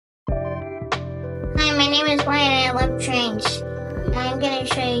is Ryan and I love trains. I'm going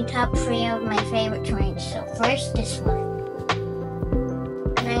to show you top 3 of my favorite trains. So first, this one.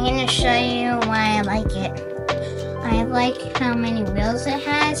 And I'm going to show you why I like it. I like how many wheels it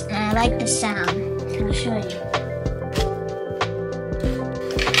has, and I like the sound. I'll show you.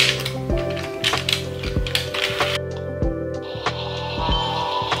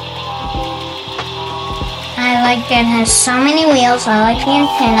 I like that it has so many wheels. I like the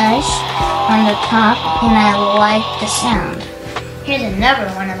antennas on the top, and I like the sound. Here's another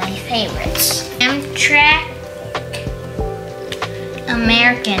one of my favorites. Amtrak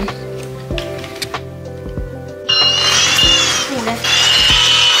American.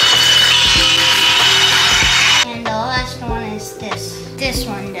 And the last one is this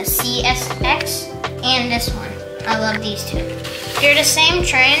one, the CSX, and this one. I love these two. They're the same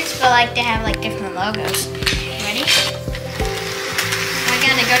trains, but like they have like different logos. Ready? I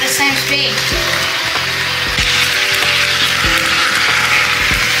gotta go the same speed.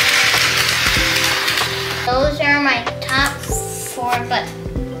 Those are my top 3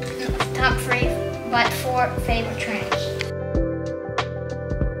 but 4 favorite trains.